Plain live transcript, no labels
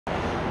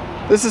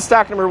This is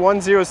stock number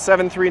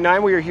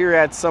 10739. We are here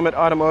at Summit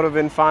Automotive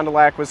in Fond du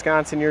Lac,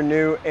 Wisconsin, your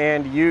new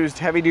and used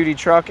heavy-duty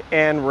truck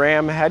and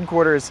Ram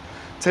headquarters.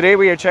 Today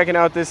we are checking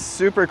out this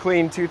super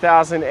clean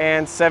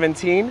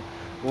 2017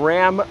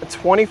 Ram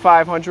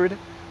 2500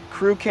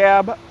 Crew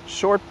Cab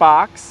Short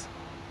Box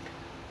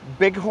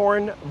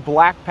Bighorn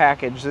Black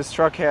Package. This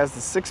truck has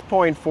the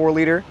 6.4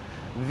 liter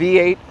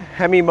V8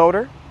 Hemi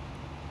motor.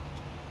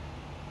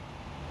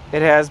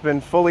 It has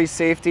been fully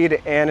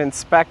safetied and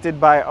inspected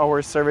by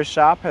our service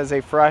shop, has a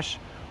fresh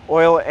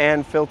oil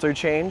and filter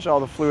change. All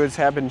the fluids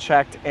have been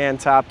checked and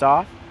topped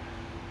off.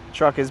 The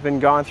truck has been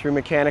gone through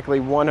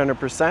mechanically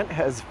 100%,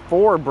 has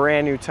 4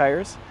 brand new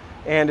tires,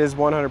 and is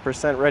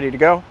 100% ready to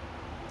go.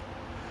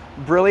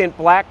 Brilliant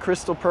black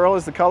crystal pearl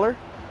is the color.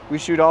 We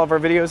shoot all of our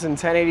videos in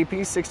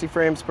 1080p, 60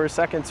 frames per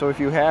second, so if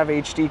you have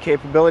HD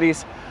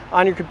capabilities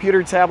on your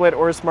computer, tablet,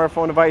 or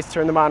smartphone device,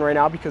 turn them on right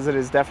now, because it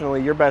is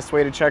definitely your best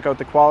way to check out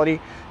the quality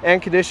and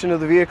condition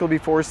of the vehicle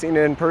before seeing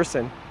it in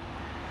person.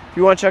 If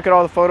you want to check out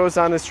all the photos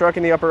on this truck,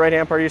 in the upper right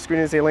hand part of your screen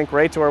is a link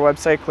right to our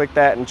website. Click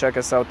that and check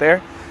us out there.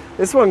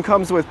 This one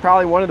comes with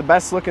probably one of the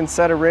best looking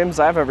set of rims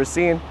I've ever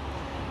seen.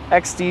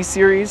 XD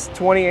series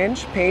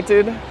 20-inch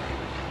painted,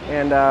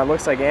 and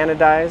looks like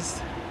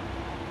anodized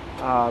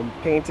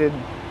painted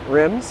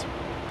rims.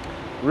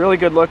 Really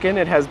good looking.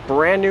 It has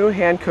brand new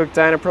Hankook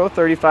Dynapro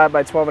 35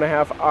 by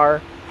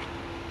 12.5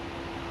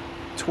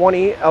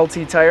 R20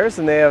 LT tires,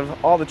 and they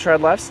have all the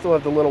tread left, still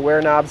have the little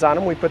wear knobs on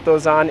them. We put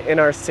those on in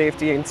our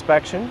safety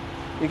inspection.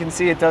 You can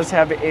see it does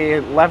have a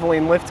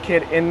leveling lift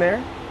kit in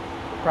there,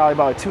 probably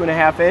about a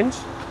 2.5 inch.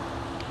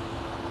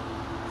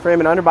 Frame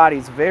and underbody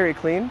is very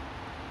clean.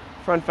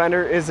 Front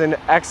fender is in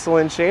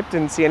excellent shape,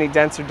 didn't see any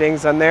dents or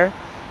dings on there.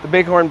 The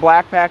Bighorn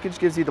Black Package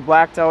gives you the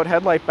blacked out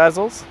headlight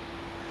bezels.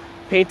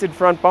 Painted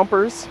front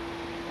bumpers,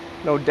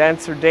 no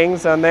dents or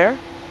dings on there.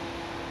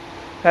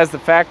 Has the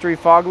factory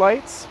fog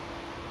lights.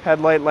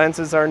 Headlight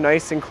lenses are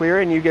nice and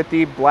clear, and you get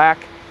the black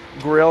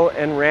grille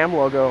and Ram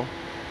logo.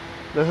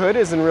 The hood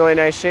is in really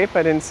nice shape.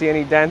 I didn't see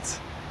any dents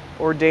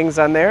or dings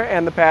on there,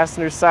 and the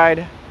passenger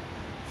side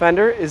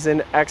fender is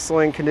in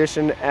excellent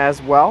condition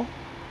as well.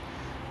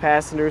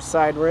 Passenger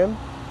side rim,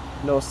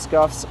 no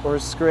scuffs or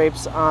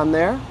scrapes on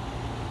there.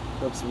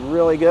 Looks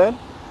really good.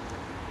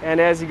 And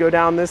as you go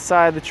down this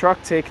side of the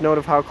truck, take note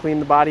of how clean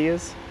the body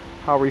is,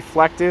 how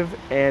reflective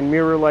and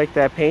mirror-like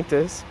that paint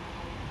is.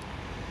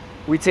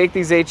 We take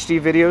these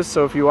HD videos,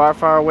 so if you are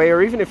far away,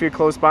 or even if you're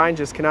close by and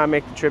just cannot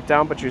make the trip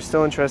down, but you're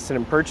still interested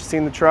in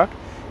purchasing the truck,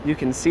 you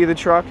can see the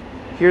truck,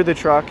 hear the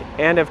truck,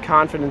 and have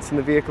confidence in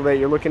the vehicle that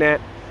you're looking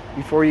at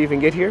before you even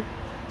get here,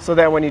 so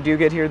that when you do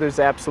get here, there's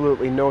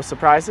absolutely no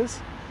surprises.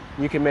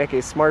 You can make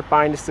a smart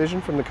buying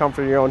decision from the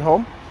comfort of your own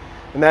home.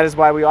 And that is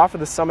why we offer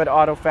the Summit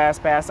Auto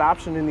Fast Pass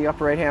option in the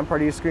upper right hand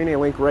part of your screen, a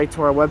link right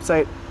to our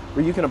website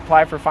where you can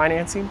apply for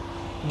financing,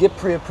 get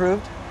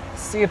pre-approved,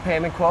 see a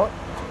payment quote,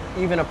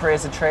 even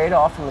appraise a trade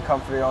all from the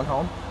comfort of your own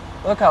home.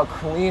 Look how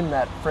clean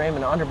that frame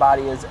and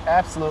underbody is,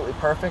 absolutely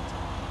perfect.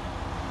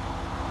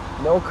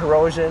 No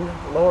corrosion,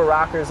 lower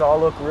rockers all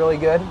look really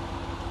good.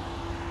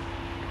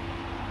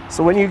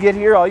 So when you get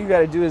here, all you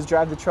got to do is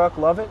drive the truck,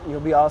 love it, and you'll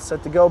be all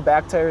set to go.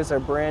 Back tires are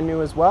brand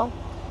new as well.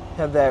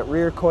 Have that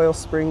rear coil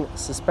spring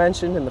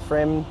suspension, and the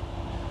frame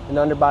and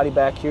underbody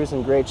back here is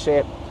in great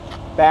shape.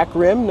 Back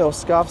rim, no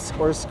scuffs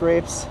or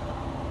scrapes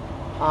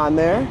on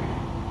there.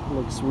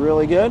 Looks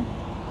really good.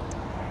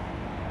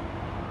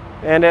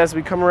 And as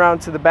we come around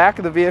to the back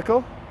of the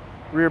vehicle,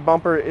 rear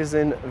bumper is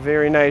in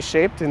very nice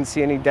shape. Didn't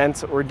see any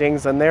dents or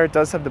dings on there. It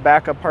does have the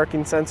backup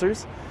parking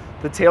sensors.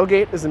 The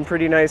tailgate is in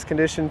pretty nice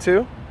condition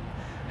too.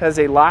 Has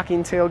a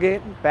locking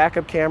tailgate,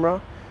 backup camera,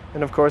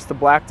 and of course the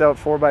blacked out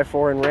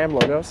 4x4 and Ram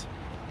logos.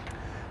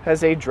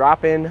 Has a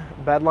drop-in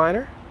bed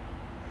liner.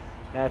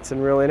 That's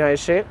in really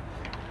nice shape.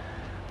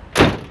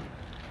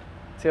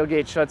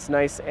 Tailgate shuts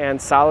nice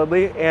and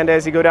solidly. And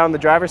as you go down the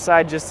driver's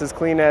side, just as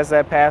clean as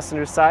that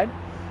passenger side.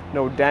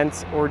 No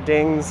dents or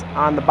dings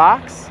on the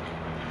box.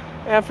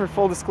 And for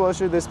full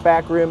disclosure, this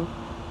back rim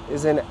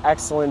is in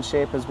excellent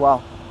shape as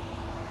well.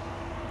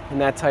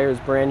 And that tire is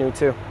brand new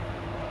too.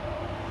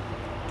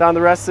 Down the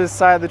rest of this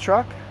side of the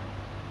truck,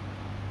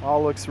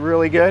 all looks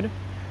really good. It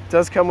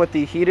does come with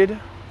the heated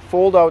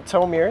fold-out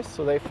tow mirrors,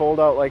 so they fold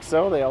out like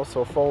so. They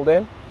also fold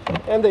in,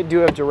 and they do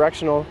have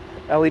directional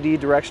LED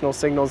directional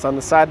signals on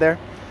the side there.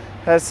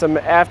 Has some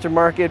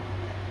aftermarket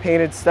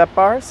painted step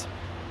bars.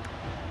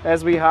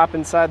 As we hop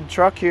inside the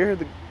truck here,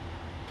 the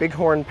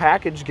Bighorn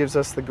package gives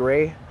us the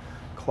gray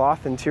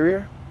cloth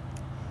interior.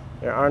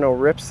 There are no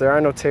rips, there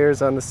are no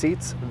tears on the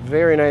seats.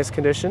 Very nice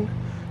condition.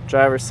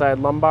 Driver's side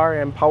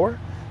lumbar and power.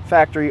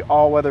 Factory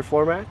all-weather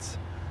floor mats.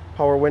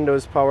 Power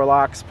windows, power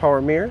locks,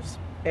 power mirrors,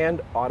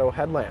 and auto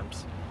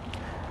headlamps.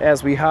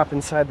 As we hop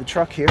inside the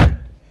truck here, you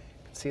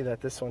can see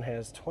that this one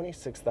has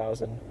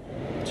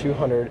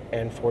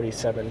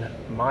 26,247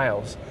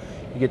 miles.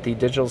 You get the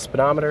digital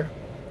speedometer,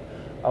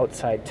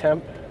 outside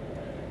temp,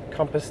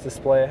 compass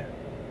display.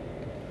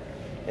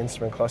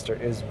 Instrument cluster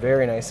is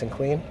very nice and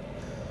clean.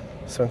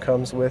 This one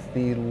comes with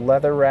the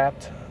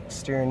leather-wrapped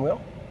steering wheel,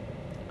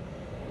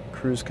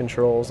 cruise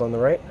controls on the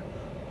right,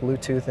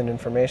 Bluetooth and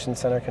information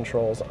center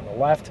controls on the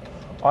left,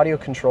 audio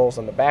controls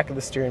on the back of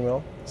the steering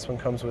wheel. This one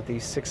comes with the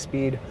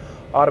 6-speed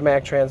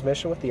automatic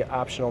transmission with the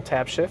optional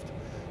tap shift.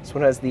 This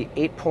one has the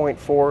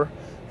 8.4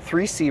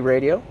 3C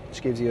radio,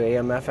 which gives you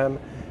AM, FM,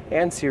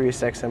 and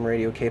Sirius XM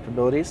radio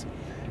capabilities.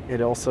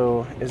 It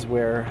also is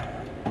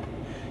where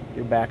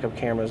your backup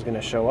camera is going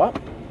to show up.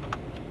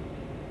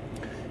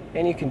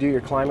 And you can do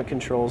your climate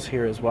controls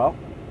here as well.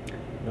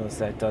 Notice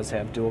that it does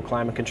have dual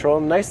climate control.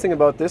 And the nice thing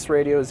about this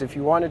radio is if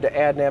you wanted to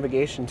add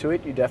navigation to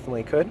it, you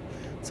definitely could.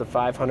 It's a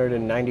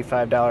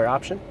 $595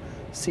 option.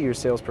 See your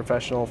sales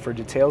professional for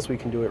details. We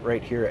can do it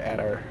right here at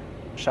our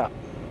shop.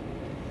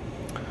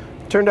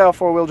 Turn dial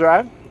 4-wheel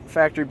drive,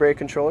 factory brake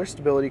controller,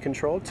 stability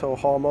control, tow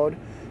haul mode,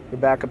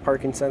 your backup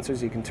parking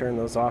sensors. You can turn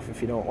those off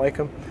if you don't like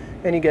them.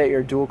 And you get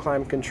your dual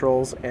climate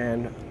controls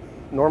and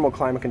normal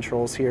climate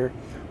controls here.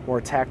 More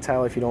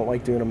tactile if you don't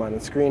like doing them on the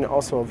screen.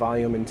 Also a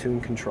volume and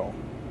tune control.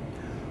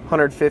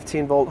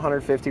 115 volt,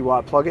 150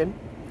 watt plug-in.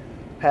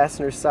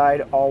 Passenger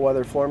side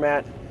all-weather floor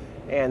mat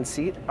and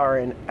seat are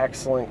in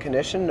excellent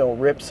condition. No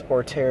rips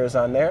or tears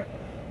on there.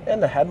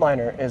 And the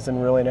headliner is in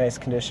really nice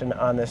condition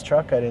on this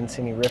truck. I didn't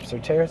see any rips or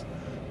tears.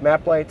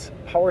 Map lights,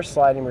 power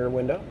sliding rear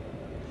window.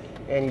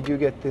 And you do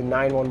get the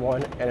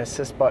 911 and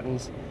assist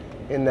buttons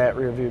in that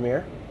rear view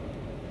mirror.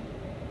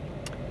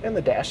 And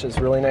the dash is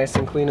really nice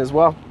and clean as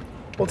well.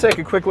 We'll take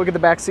a quick look at the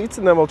back seats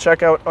and then we'll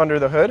check out under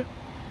the hood.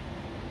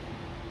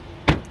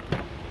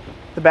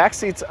 The back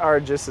seats are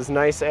just as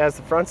nice as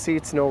the front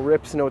seats. No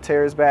rips, no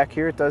tears back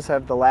here. It does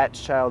have the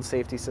Latch child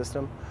safety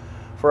system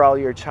for all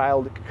your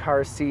child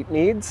car seat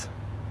needs.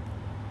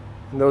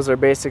 And those are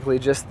basically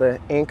just the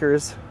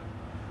anchors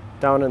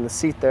down in the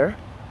seat there.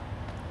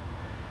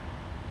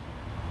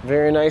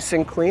 Very nice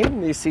and clean.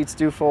 These seats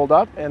do fold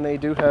up and they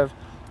do have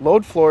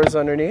load floors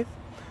underneath,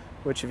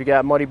 which if you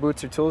got muddy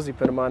boots or tools, you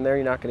put them on there,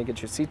 you're not going to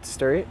get your seat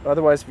sturdy.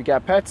 Otherwise, if you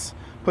got pets,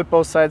 put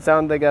both sides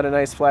down. They got a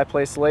nice flat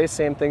place to lay.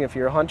 Same thing if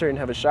you're a hunter and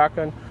have a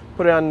shotgun,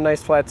 put it on a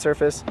nice flat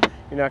surface.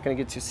 You're not going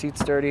to get your seat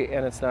sturdy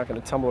and it's not going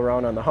to tumble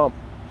around on the hump.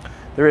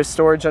 There is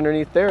storage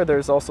underneath there.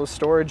 There's also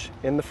storage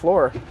in the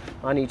floor.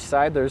 On each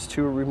side, there's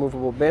 2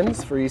 removable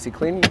bins for easy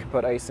cleaning. You can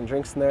put ice and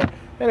drinks in there.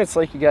 And it's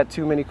like you got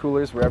 2 mini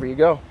coolers wherever you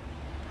go.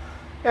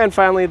 And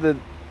finally, the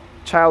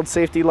child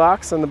safety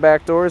locks on the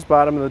back doors,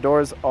 bottom of the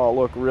doors all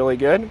look really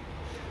good.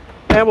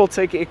 And we'll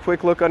take a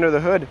quick look under the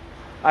hood.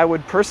 I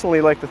would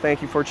personally like to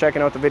thank you for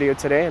checking out the video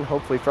today, and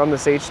hopefully from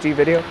this HD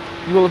video,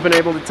 you will have been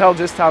able to tell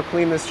just how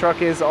clean this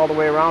truck is all the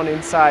way around,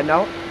 inside and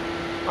out.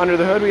 Under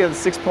the hood, we have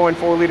the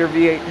 6.4 liter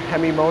V8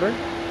 Hemi motor.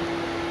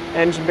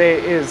 Engine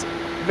bay is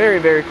very,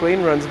 very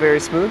clean, runs very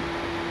smooth.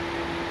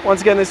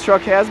 Once again, this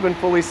truck has been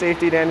fully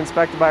safetied and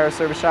inspected by our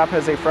service shop,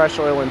 has a fresh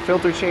oil and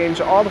filter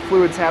change. All the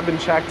fluids have been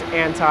checked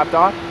and topped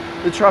off.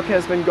 The truck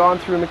has been gone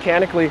through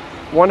mechanically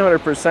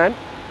 100%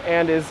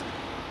 and is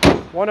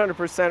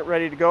 100%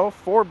 ready to go.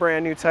 4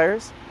 brand new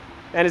tires.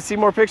 And to see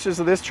more pictures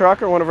of this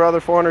truck or one of our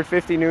other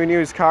 450 new and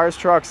used cars,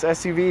 trucks,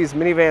 SUVs,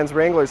 minivans,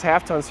 Wranglers,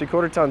 half tons,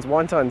 3/4 tons,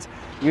 1 tons,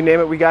 you name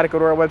it, we got it. Go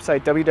to our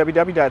website,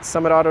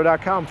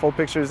 www.summitauto.com. Full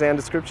pictures and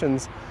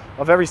descriptions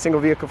of every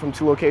single vehicle from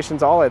 2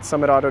 locations, all at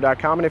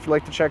summitauto.com. And if you'd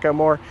like to check out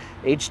more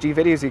HD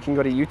videos, you can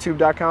go to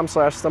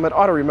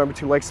youtube.com/summitauto. Remember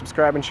to like,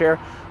 subscribe, and share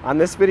on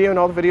this video and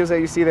all the videos that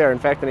you see there. In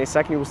fact, in a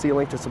second, you will see a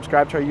link to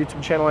subscribe to our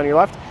YouTube channel on your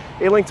left,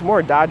 a link to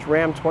more Dodge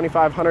Ram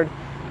 2500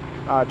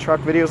 truck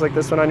videos like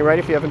this one on your right.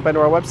 If you haven't been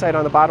to our website,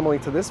 on the bottom, a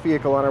link to this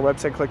vehicle on our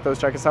website. Click those,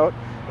 check us out.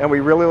 And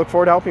we really look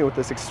forward to helping you with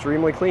this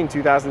extremely clean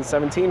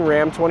 2017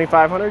 Ram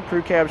 2500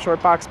 Crew Cab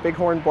Shortbox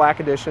Bighorn Black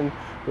Edition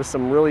with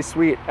some really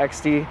sweet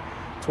XD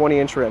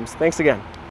 20-inch rims. Thanks again.